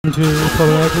to just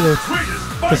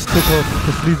took off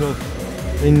the sleeves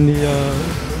off in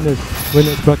the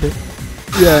winners bracket.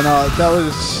 Yeah, no, that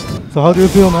was. So how do you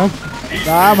feel, man?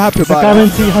 Nah, I'm happy about that.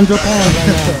 Guarantee £100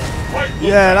 right now.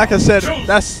 Yeah, like I said,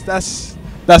 that's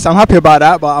I'm happy about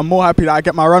that, but I'm more happy that I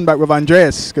get my run back with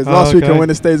Andreas because last week when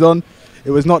Winner Stays On, it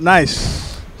was not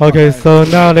nice. Okay, so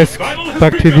now let's back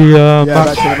to the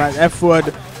back to the match.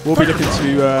 F-Word will be looking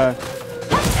to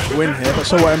win here, but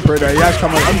so what Emperor? He has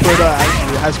come. Emperor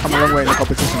actually has come a long way in the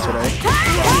competition today. He's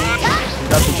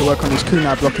having to work on his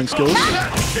kunai blocking skills.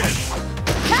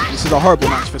 This is a horrible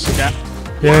match for Sagat.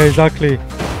 Yeah, exactly.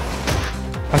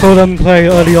 I saw them play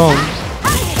early on.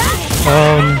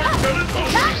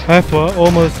 F-Word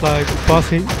almost like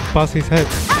bust his head.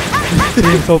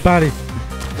 Being so badly.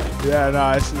 Yeah,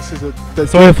 no, this is a.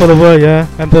 Sorry for the word, yeah.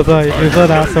 Emperor, if you heard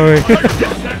that, sorry.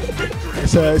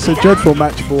 It's a dreadful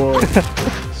match for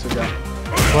Sagat.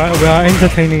 Well, we are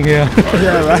entertaining here.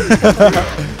 Yeah, right.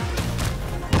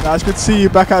 Nah, it's good to see you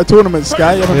back at a tournament,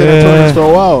 Sky. You haven't been at tournaments for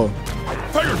a while.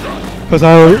 Because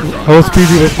I was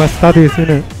busy with my studies,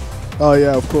 innit? Oh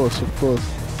yeah, of course, of course.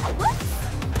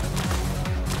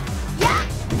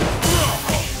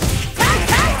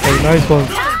 Hey, nice one.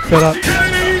 Set up.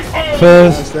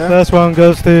 First one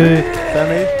goes to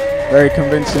Femi. Very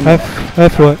convincing.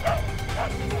 F-Word.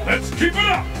 Let's keep it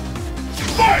up.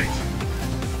 Fight.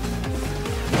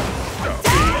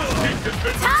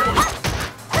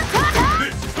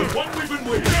 This is the one we've been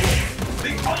waiting for.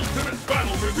 The ultimate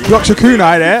battle. Blocks a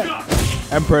kunai there.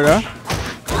 Emperor.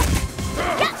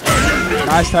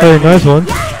 Nice time. Hey, nice one.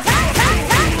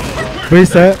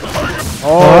 Reset.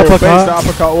 Oh, uppercut. Face the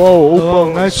uppercut.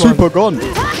 Whoa, nice super one. gone.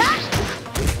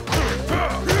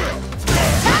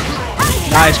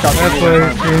 Nice cut.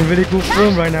 F-Word in really good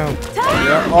form right now.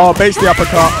 Yeah. Oh, base the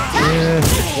uppercut. Yeah.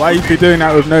 Why you be doing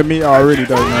that with no meter? I really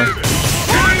don't know.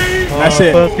 That's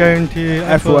it. First guarantee.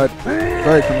 F-Word.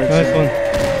 Very convincing. Nice one.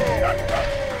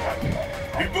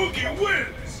 Ibuki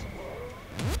wins.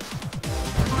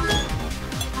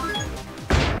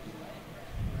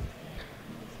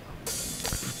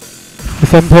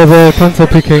 Is Emperor console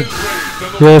picking?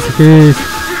 Yes, he is.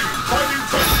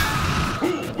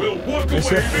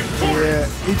 Yeah,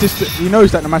 he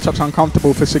knows that the matchup's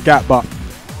uncomfortable for Sagat, but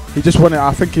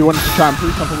I think he wanted to try and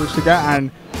prove something with Sagat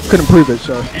and couldn't prove it,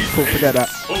 so cool, forget that.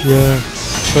 Yeah,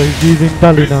 so he's using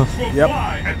Dudley now. Yep.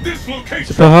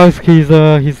 So how's his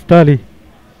Dudley?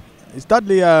 His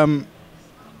Dudley,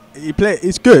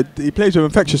 he's good. He plays with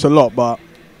Infectious a lot, but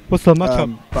what's the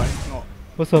matchup? But he's not.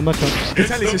 What's the matchup? You can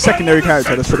tell he's a secondary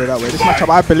character, let's put it that way. This matchup,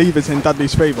 I believe, is in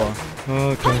Dudley's favour.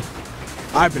 Okay.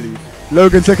 I believe.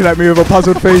 Logan's looking at me with a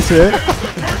puzzled face here.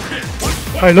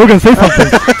 Hey, Logan, say something.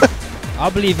 I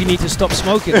believe you need to stop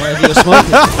smoking whatever you're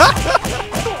smoking.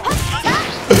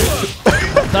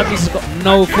 Dudley's got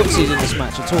no footsies in this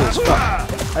match at all. It's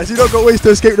fucked. Has he not got ways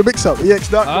to escape the mix-up? EX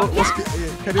Duck,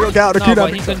 can he not get out of the kunai? No,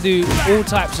 but he can do all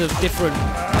types of different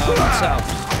setups.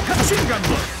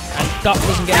 And Duck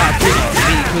doesn't get out of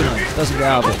kunai. Doesn't get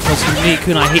out of it because the knee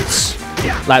kunai hits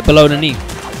like below the knee.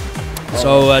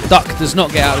 So Duck does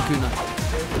not get out of kunai.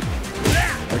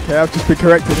 Okay, I've just been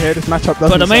corrected here. This matchup doesn't.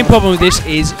 But the main problem with this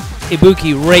is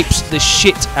Ibuki rapes the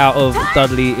shit out of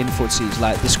Dudley in footsies,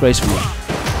 like disgracefully.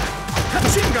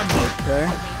 Okay.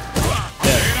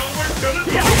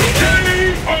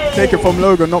 Yeah. Take it from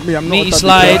Logan, not me. I'm not. Meaty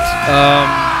slide,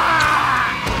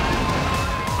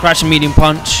 crouch and medium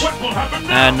punch,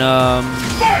 and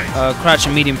crouch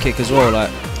and medium kick as well.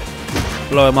 Like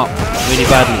blow him up really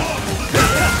badly.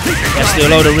 Let's do a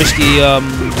load of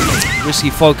risky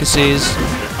focuses.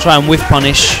 Try and whiff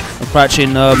punish. A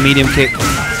crouching medium kick.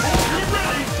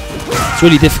 It's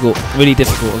really difficult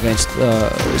against,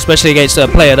 especially against a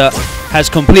player that has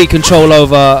complete control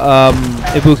over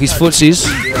Ibuki's footsies.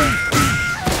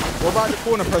 What about the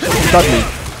corner pressure from Dudley?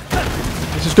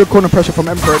 This is good corner pressure from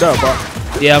Emperor there, but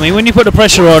yeah, I mean when you put the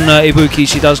pressure on Ibuki,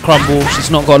 she does crumble.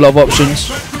 She's not got a lot of options.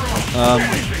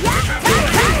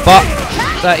 But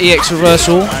that EX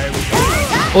reversal.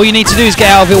 All you need to do is get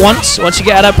out of it once. Once you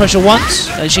get out of that pressure once,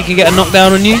 and she can get a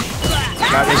knockdown on you.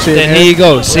 Then here you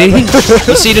go. See, you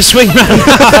see the swing round.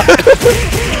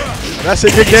 That's a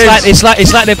good game. It's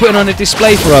like they're putting on a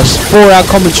display for us for our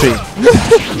commentary.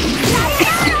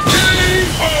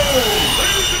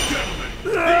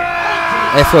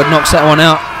 F-Word knocks that one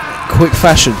out, quick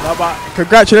fashion. No, but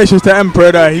congratulations to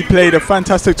Emperor. He played a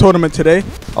fantastic tournament today.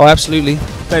 Oh, absolutely.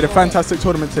 Played a fantastic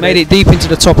tournament today. Made it deep into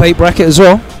the top 8 bracket as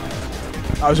well.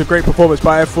 That was a great performance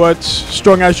by F-Word.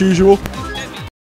 Strong as usual.